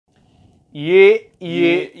Yeah.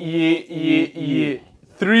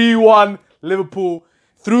 3-1 Liverpool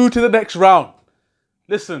through to the next round.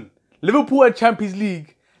 Listen, Liverpool and Champions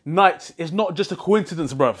League nights is not just a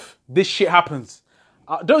coincidence, bruv. This shit happens.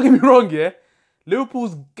 Don't get me wrong, yeah.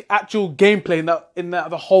 Liverpool's actual gameplay in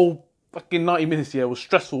the whole fucking 90 minutes, yeah, was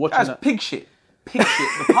stressful watching that. That's pig shit. Pig shit.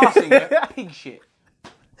 The passing, yeah, pig shit.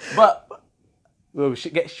 But well,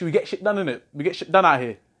 should we get shit done in it? We get shit done out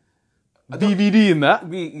here. DVD in that.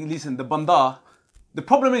 Listen, the bandar. The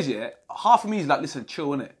problem is, yeah, half of me is like, listen, chill,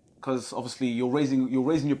 innit? Because obviously you're raising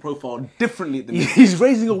your profile differently than me. He's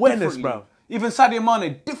raising awareness, bro. Even Sadio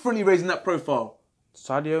Mane differently raising that profile.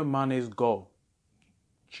 Sadio Mane's goal.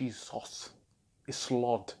 Jesus. It's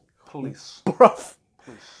slod. Please. Bruv.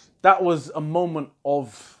 Please. That was a moment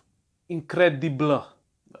of incredible.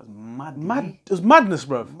 That was mad. It was madness,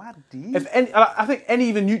 bro. Maddy. I think any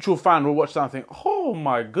even neutral fan will watch that and think, oh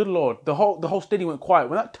my good lord, the whole stadium went quiet.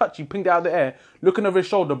 When that touch, he pinged it out of the air, looking over his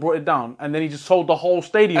shoulder, brought it down, and then he just sold the whole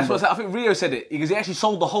stadium. That's what I said. I think Rio said it because he actually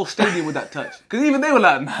sold the whole stadium with that touch. Because even they were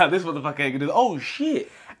like, nah, this motherfucker ain't gonna do. Oh shit!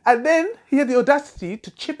 And then he had the audacity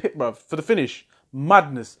to chip it, bruv, for the finish.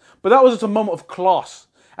 Madness. But that was just a moment of class.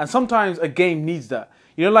 And sometimes a game needs that.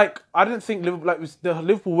 You know, like, I didn't think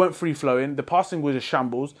Liverpool weren't free flowing. The passing was a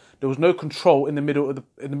shambles. There was no control in the middle of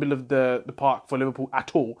the park for Liverpool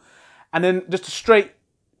at all. And then just a straight,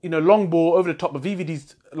 long ball over the top of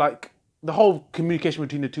VVD's, like, the whole communication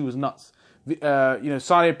between the two was nuts.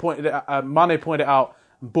 Mane pointed it out,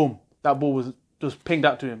 and boom, that ball was just pinged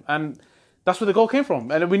out to him. And that's where the goal came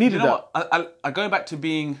from. And we needed that. What? I go back to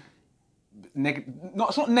being negative. No,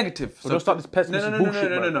 it's not negative. So don't start this pessimistic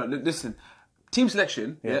bullshit, No. Listen. Team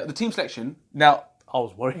selection, the team selection. Now, I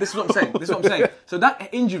was worried. This is what I'm saying. So that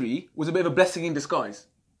injury was a bit of a blessing in disguise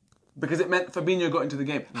because it meant Fabinho got into the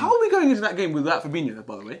game. How are we going into that game without Fabinho,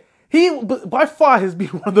 by the way? He, by far, has been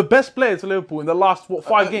one of the best players for Liverpool in the last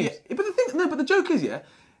 5 games. Yeah. But the joke is,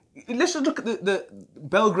 let's just look at the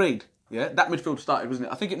Belgrade. Yeah, that midfield started, wasn't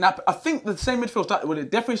it? I think the same midfield started. Well, it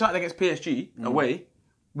definitely started against PSG away.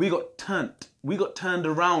 We got turned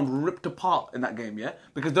around, ripped apart in that game, yeah?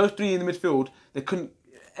 Because those three in the midfield, they couldn't...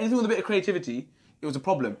 Anything with a bit of creativity, it was a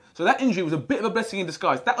problem. So that injury was a bit of a blessing in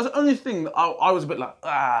disguise. That was the only thing that I was a bit like,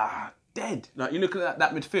 dead. Like, you look at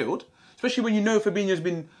that midfield, especially when you know Fabinho's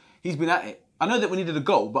been at it. I know that we needed a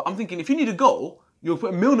goal, but I'm thinking, if you need a goal, you'll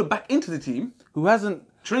put Milner back into the team. Who hasn't...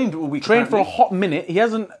 Trained all week. Trained for a hot minute. He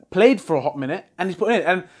hasn't played for a hot minute, and he's put in it.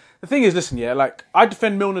 And the thing is, listen, like, I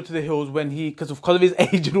defend Milner to the hills when because of his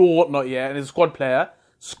age and all whatnot, and he's a squad player,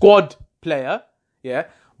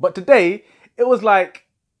 But today, it was like,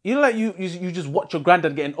 you just watch your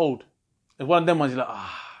granddad getting old. It's one of them ones you're like,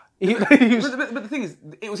 But the thing is,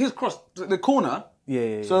 it was his cross, the corner.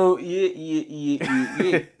 Yeah. So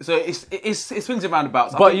yeah. So it swings and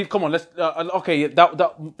roundabouts. But come on, let's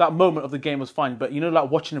that moment of the game was fine. But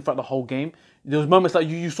like watching him throughout the whole game, there was moments like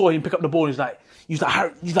you saw him pick up the ball. And he's like,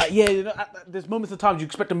 there's moments of times you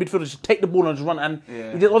expect a midfielder to take the ball and just run, and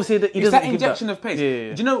obviously he doesn't. That injection of pace.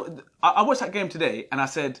 Yeah. Do you know? I watched that game today, and I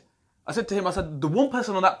said to him, the one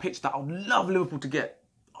person on that pitch that I would love Liverpool to get.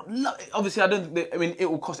 Obviously, I don't think. It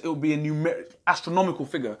will be a numeric, astronomical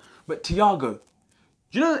figure. But Thiago.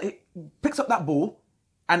 Do you know, he picks up that ball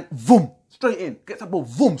and boom, straight in. Gets that ball,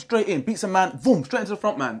 boom, straight in. Beats a man, boom, straight into the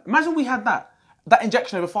front man. Imagine we had that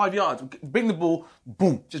injection over 5 yards. Bring the ball,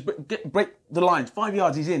 boom, just break the lines. 5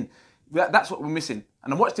 yards, he's in. That's what we're missing.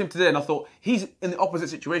 And I watched him today and I thought, he's in the opposite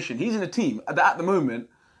situation. He's in a team that at the moment,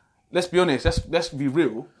 let's be honest, let's be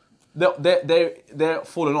real, they're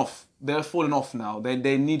falling off. They're falling off now.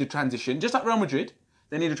 They need a transition. Just like Real Madrid.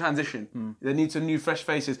 They need a transition. They need some new, fresh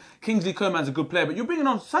faces. Kingsley Coman's a good player, but you're bringing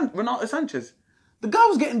on Renato Sanchez. The guy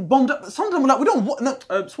was getting bombed up. Sometimes we're like, we don't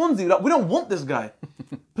want Swansea. Like, we don't want this guy.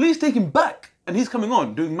 Please take him back. And he's coming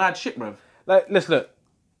on, doing mad shit, bruv. Like, let's look.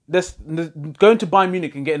 Going to Bayern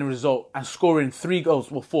Munich and getting a result and scoring 3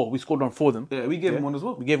 goals, well 4. We scored on 4 of them. Yeah, we gave him one as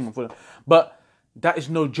well. We gave him one for them. But that is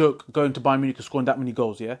no joke. Going to Bayern Munich and scoring that many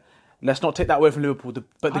goals. Yeah. Let's not take that away from Liverpool.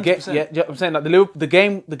 But the game, I'm saying like the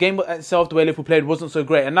game itself, the way Liverpool played wasn't so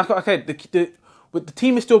great, and that's okay. But the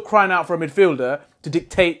team is still crying out for a midfielder to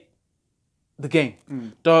dictate the game.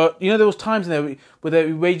 There was times in there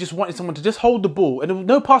where you just wanted someone to just hold the ball, and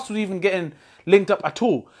no pass was even getting linked up at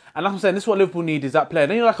all. And like I'm saying, this is what Liverpool need is that player.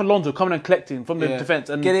 Then you're like Alonso coming and collecting from the defence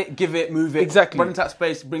and get it, give it, move it, exactly, run into that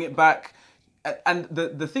space, bring it back. And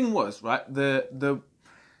the thing was the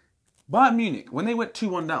Bayern Munich when they went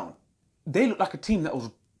 2-1 down. They looked like a team that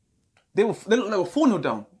they looked like they were 4-0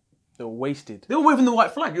 down. They were wasted. They were waving the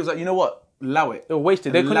white flag. It was like, you know what? allow it. They were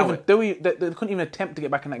wasted. They couldn't even attempt to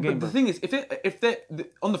get back in that game. But the thing is, if they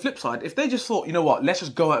on the flip side, if they just thought, you know what, let's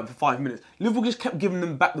just go at it for 5 minutes. Liverpool just kept giving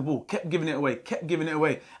them back the ball, kept giving it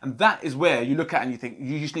away, and that is where you look at and you think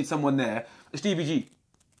you just need someone there, Stevie G,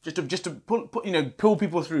 just to pull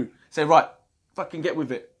people through. Say, right, fucking get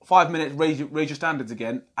with it. 5 minutes, raise your standards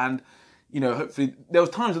again, and hopefully there was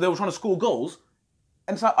times where they were trying to score goals.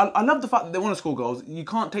 And so I love the fact that they want to score goals. You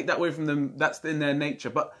can't take that away from them. That's in their nature.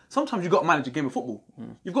 But sometimes you've got to manage a game of football.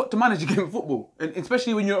 You've got to manage a game of football. And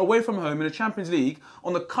especially when you're away from home in a Champions League,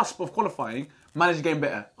 on the cusp of qualifying, manage the game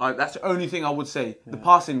better. That's the only thing I would say. Yeah. The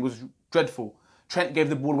passing was dreadful. Trent gave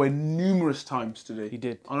the ball away numerous times today. He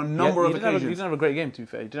did. On a number of occasions. He didn't have a great game, to be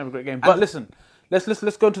fair. He didn't have a great game. But listen,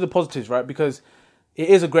 let's go into the positives, right? Because it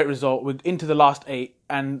is a great result. We're into the last 8,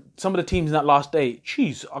 and some of the teams in that last 8,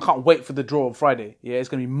 jeez, I can't wait for the draw on Friday. Yeah, it's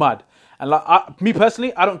going to be mad. And me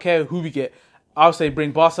personally, I don't care who we get. I'll say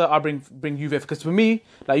bring Barca, I'll bring Juve. Because for me,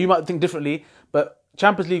 you might think differently, but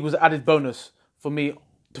Champions League was an added bonus for me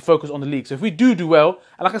to focus on the league. So if we do well,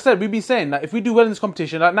 and like I said, we've been saying that if we do well in this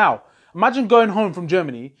competition, like now, imagine going home from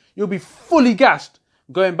Germany, you'll be fully gassed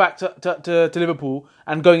going back to Liverpool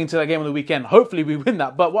and going into that game on the weekend. Hopefully we win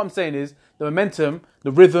that. But what I'm saying is the momentum,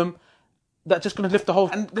 the rhythm, that's just going to lift the whole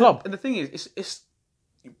club. And the thing is, it's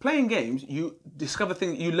playing games, you discover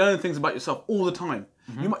things, you learn things about yourself all the time.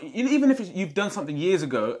 Even if you've done something years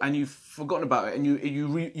ago and you've forgotten about it and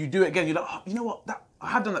you do it again, you're like, oh, you know what, I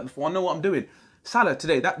have done that before, I know what I'm doing. Salah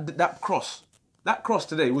today, that cross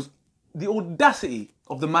today was the audacity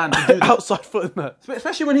of the man to do that. Outside foot, isn't it?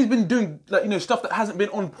 Especially when he's been doing stuff that hasn't been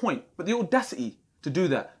on point. But the audacity to do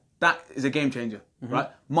that is a game changer, right?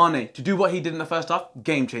 Mane, to do what he did in the first half,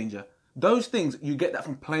 game changer. Those things, you get that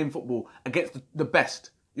from playing football against the best.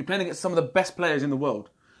 You're playing against some of the best players in the world.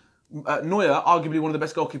 Neuer, arguably one of the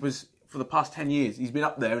best goalkeepers for the past 10 years. He's been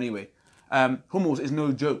up there anyway. Hummels is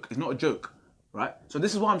no joke. It's not a joke, right? So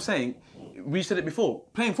this is what I'm saying. We said it before.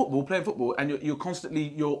 Playing football, and you're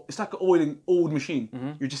constantly, it's like an oiled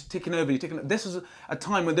machine. You're just ticking over. This is a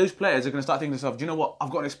time when those players are going to start thinking to themselves, do you know what? I've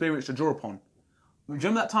got an experience to draw upon. Do you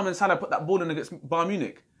remember that time when Salah put that ball in against Bayern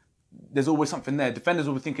Munich? There's always something there. Defenders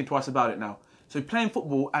will be thinking twice about it now. So playing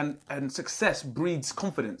football and success breeds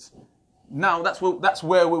confidence. Now that's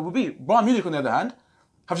where we will be. Bayern Munich, on the other hand,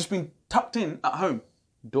 have just been tucked in at home.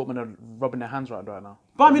 Dortmund are rubbing their hands right now.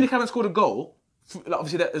 Bayern Munich haven't scored a goal.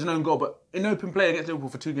 Obviously, there's an own goal, but in open play against Liverpool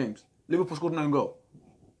for 2 games, Liverpool scored an own goal.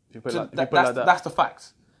 That's the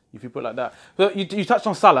facts. If you put it like that. So you touched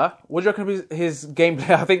on Salah. What do you reckon of his gameplay?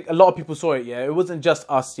 I think a lot of people saw it, yeah. It wasn't just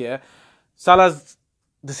us, yeah. Salah's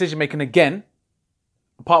decision-making again,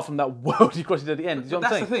 apart from that worldly cross he did at the end. You know what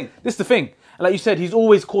I'm saying? That's the thing. This is the thing. And like you said, he's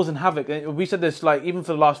always causing havoc. We said this even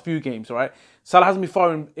for the last few games, all right? Salah hasn't been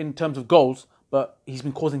far in terms of goals, but he's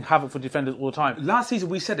been causing havoc for defenders all the time. Last season,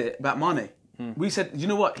 we said it about Mane. We said, you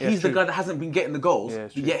know what? He's the guy that hasn't been getting the goals,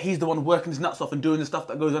 yet he's the one working his nuts off and doing the stuff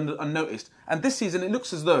that goes unnoticed. And this season, it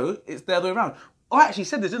looks as though it's the other way around. I actually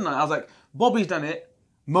said this, didn't I? I was like, Bobby's done it,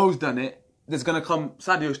 Mo's done it, there's going to come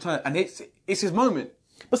Sadio's turn, and it's his moment.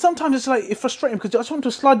 But sometimes it's frustrating because I just want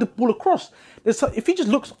to slide the ball across. If he just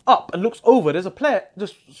looks up and looks over, there's a player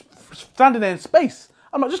just standing there in space.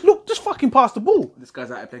 I'm like, just fucking pass the ball. This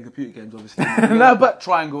guy's out here playing computer games, obviously. No, but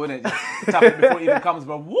triangle, innit? Tap it before it even comes,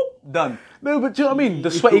 bro. Whoop, done. No, but do you know what I mean?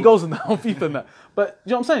 The sweaty goals and that on FIFA and that. But do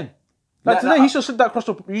you know what I'm saying? Today, he should have slid that across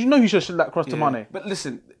to... You know he should have slid that across to Mane. But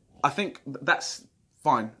listen, I think that's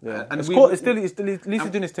fine. Yeah. And at least he's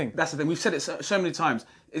doing his thing. That's the thing. We've said it so many times.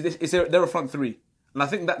 They're a front 3. And I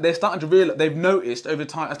think that they're starting to realise, they've noticed over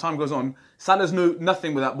time, as time goes on, Salah's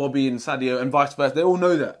nothing without Bobby and Sadio and vice versa. They all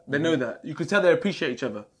know that. They know that. You can tell they appreciate each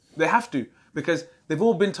other. They have to. Because they've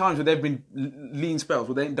all been times where they've been lean spells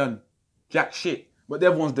where they ain't done jack shit. But the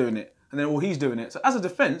other one's doing it. And then he's doing it. So as a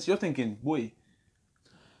defence, you're thinking, boy.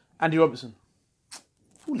 Andy Robertson.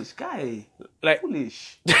 Foolish guy.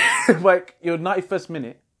 Foolish. Like, your 91st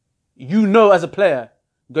minute, you know as a player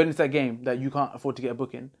going into that game that you can't afford to get a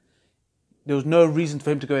booking. There was no reason for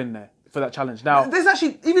him to go in there for that challenge. Now, there's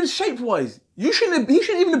actually, even shape-wise, he shouldn't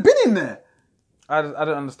even have been in there. I don't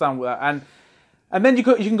understand what that. And then you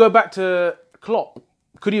can go back to Klopp.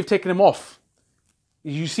 Could he have taken him off?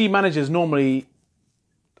 You see managers normally,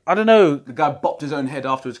 I don't know. The guy bopped his own head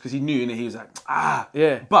afterwards because he knew, and he was like,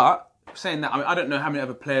 yeah. But saying that, I mean, I don't know how many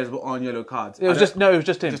other players were on yellow cards. It was just him.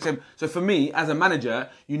 Just him. So for me, as a manager,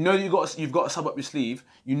 you know that you've got a sub up your sleeve.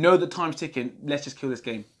 You know the time's ticking. Let's just kill this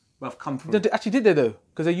game. I've come through. Actually, did they though?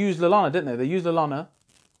 Because they used Lallana, didn't they? They used Lallana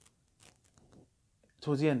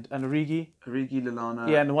towards the end, and Origi, Lallana.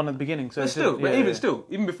 Yeah, and the one at the beginning. So but still,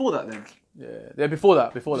 even before that, then Yeah, before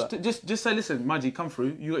that. Just say, listen, Maji, come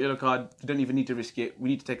through. You got your card. You don't even need to risk it. We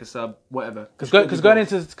need to take a sub, whatever. Because going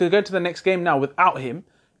into the next game now without him,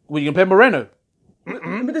 you can play Moreno.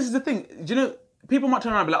 But this is the thing. Do you know, people might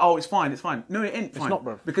turn around and be like, oh, it's fine. No, it ain't fine. It's not,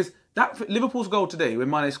 bro. Because that Liverpool's goal today, when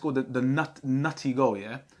Mane scored the nutty goal,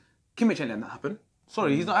 yeah, Kimmich ain't letting that happen.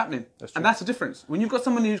 Sorry, he's not happening. And that's the difference. When you've got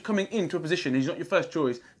someone who's coming into a position and he's not your first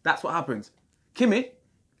choice, that's what happens. Kimmich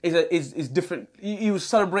is different. He was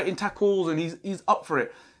celebrating tackles and he's up for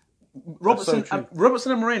it. Robertson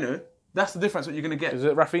and Moreno, that's the difference what you're going to get. Is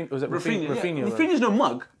it Rafinha? Was it Rafinha? Yeah. Rafinha's no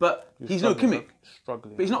mug, but he's no Kimmich.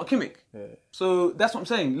 Struggling. But he's not a Kimmich. Yeah. So that's what I'm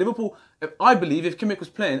saying. Liverpool, I believe if Kimmich was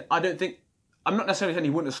playing, I'm not necessarily saying he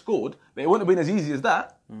wouldn't have scored, but it wouldn't have been as easy as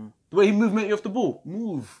that. The way he moved you off the ball.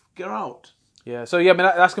 Move. Get out. Yeah, so yeah, I mean,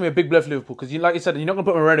 that's going to be a big blow for Liverpool because, like you said, you're not going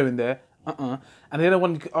to put Moreno in there. And the other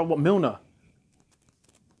one, Milner.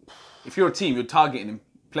 If you're a team, you're targeting him.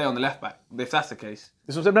 Play on the left back. If that's the case.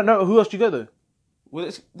 No, who else do you go though? Well,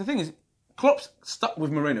 the thing is, Klopp's stuck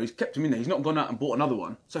with Moreno. He's kept him in there. He's not gone out and bought another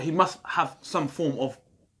one. So he must have some form of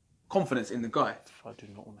confidence in the guy. I do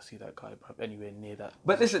not want to see that guy anywhere near that.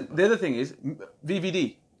 But listen, the other thing is,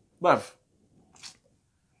 VVD. Bruv.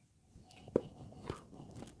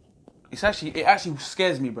 It actually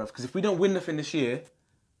scares me, bruv, because if we don't win nothing this year...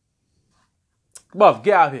 Bruv,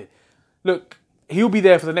 get out of here. Look, he'll be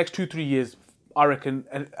there for the next 2-3 years, I reckon,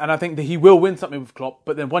 and I think that he will win something with Klopp,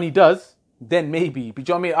 but then when he does, then maybe. But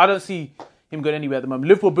do you know what I mean? I don't see him going anywhere at the moment.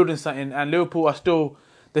 Liverpool building something, and Liverpool are still...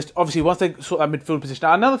 Obviously, once they sort that midfield position...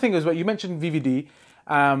 Now, another thing is, you mentioned VVD,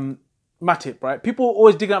 Matip, right? People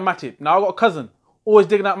always digging out Matip. Now, I've got a cousin, always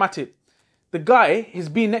digging out Matip. The guy has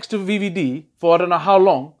been next to VVD for I don't know how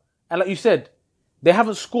long, and like you said, they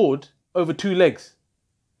haven't scored over 2 legs.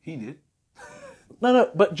 He did. No,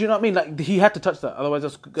 but do you know what I mean? Like, he had to touch that, otherwise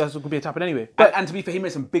that's going to be a tap in anyway. But, and to be fair, he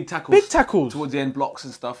made some big tackles. Big tackles. Towards the end, blocks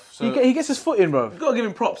and stuff. So he gets his foot in, bro. You've got to give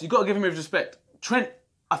him props. You've got to give him his respect. Trent,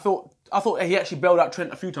 I thought he actually bailed out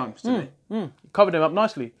Trent a few times today. Covered him up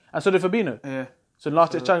nicely. And so did Fabinho. Yeah. So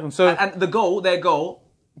last ditch tackle. And their goal,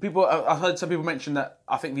 I've heard some people mention that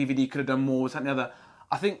I think VVD could have done more, something the other.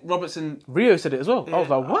 I think Robertson... Rio said it as well. Yeah, I was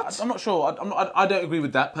like, what? I'm not sure. I don't agree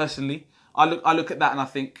with that, personally. I look at that and I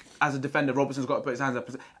think, as a defender, Robertson's got to put his hands up.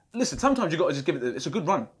 Listen, sometimes you've got to just give it... It's a good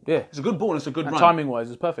run. Yeah. It's a good ball and it's a good run. Timing-wise,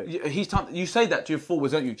 it's perfect. You say that to your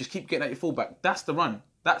forwards, don't you? Just keep getting at your fullback. That's the run.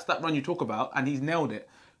 That's that run you talk about, and he's nailed it.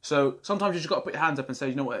 So sometimes you just got to put your hands up and say,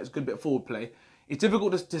 you know what, it's a good bit of forward play. It's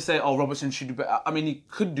difficult to say, oh, Robertson should do better. I mean, he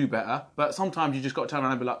could do better, but sometimes you just got to turn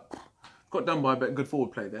around and be like, got done by a bit good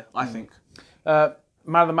forward play there, I think.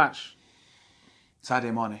 Man of the match.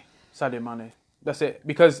 Sadio Mane. That's it.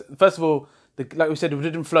 Because, first of all, like we said, it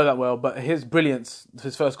didn't flow that well, but his brilliance,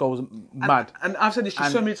 his first goal was mad. And I've said this to you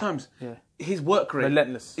so many times. Yeah. His work rate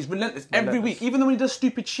is relentless. Every week, even though when he does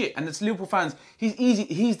stupid shit, and it's Liverpool fans,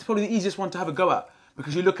 he's probably the easiest one to have a go at.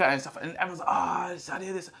 Because you look at it and stuff, and everyone's like,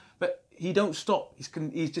 Sadio this. But he don't stop.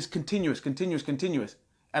 He's just continuous.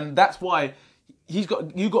 And that's why you've got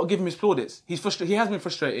to give him his plaudits. He has been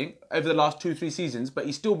frustrating over the last 2-3 seasons, but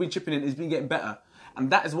he's still been chipping in, he's been getting better. And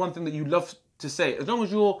that is one thing that you love to say. As long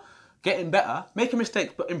as you're getting better, making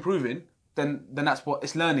mistakes but improving, then that's what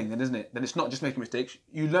it's learning, then, isn't it? Then it's not just making mistakes.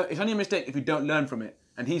 You learn. It's only a mistake if you don't learn from it.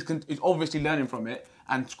 And he's obviously learning from it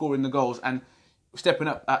and scoring the goals and stepping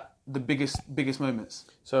up at the biggest moments.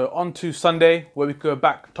 So on to Sunday, where we go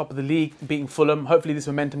back top of the league, beating Fulham. Hopefully this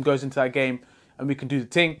momentum goes into that game and we can do the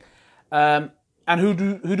thing. And who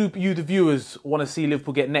do you, the viewers, want to see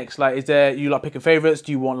Liverpool get next? Like, is there, you like picking favourites?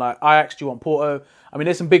 Do you want like Ajax? Do you want Porto? I mean,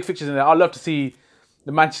 there's some big fixtures in there. I'd love to see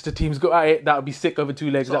the Manchester teams go at it. That would be sick over 2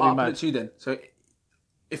 legs. So That'd be I'll mad. put it to you then. So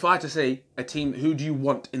if I had to say a team, who do you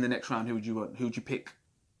want in the next round? Who would you want? Who would you pick?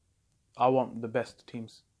 I want the best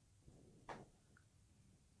teams.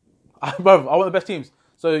 Bro, I want the best teams.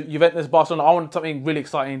 So Juventus, Barcelona, I want something really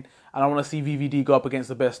exciting and I want to see VVD go up against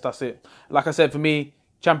the best. That's it. Like I said, for me,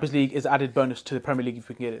 Champions League is added bonus to the Premier League if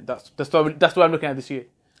we can get it. That's the way I'm looking at this year.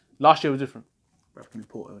 Last year was different. Bro, can be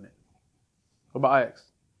Porto, innit? What about Ajax?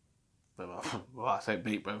 Well, I say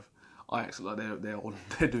beat, bro. Ajax, like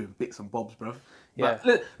they're doing bits and bobs, bro. Yeah.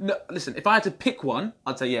 But, listen, if I had to pick one,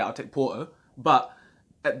 I'd say I'll take Porto. But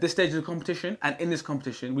at this stage of the competition and in this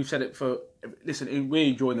competition, we've said it for. Listen, we're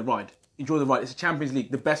enjoying the ride. Enjoy the ride. It's a Champions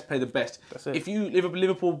League. The best play the best. That's it. If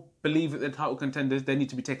Liverpool believe that they're title contenders, they need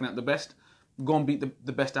to be taking out the best. Go and beat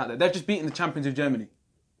the best out there. They've just beaten the champions of Germany.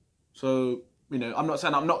 So, I'm not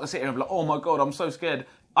saying I'm not going to sit here and be like, oh my God, I'm so scared.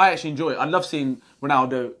 I actually enjoy it. I love seeing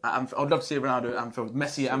Ronaldo at Anfield. I'd love to see Ronaldo at Anfield,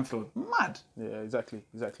 Messi at Anfield. Mad. Yeah, exactly.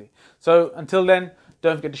 So, until then,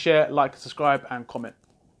 don't forget to share, like, subscribe, and comment.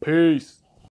 Peace.